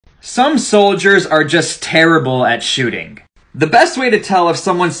Some soldiers are just terrible at shooting. The best way to tell if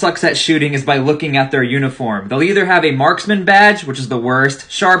someone sucks at shooting is by looking at their uniform. They'll either have a marksman badge, which is the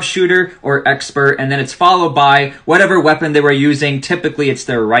worst, sharpshooter, or expert, and then it's followed by whatever weapon they were using. Typically, it's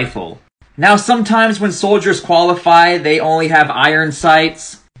their rifle. Now, sometimes when soldiers qualify, they only have iron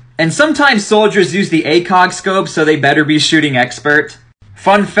sights. And sometimes soldiers use the ACOG scope, so they better be shooting expert.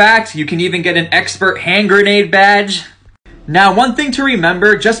 Fun fact, you can even get an expert hand grenade badge. Now, one thing to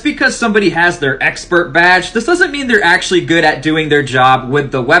remember, just because somebody has their expert badge, this doesn't mean they're actually good at doing their job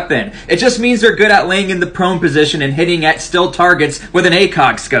with the weapon. It just means they're good at laying in the prone position and hitting at still targets with an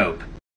ACOG scope.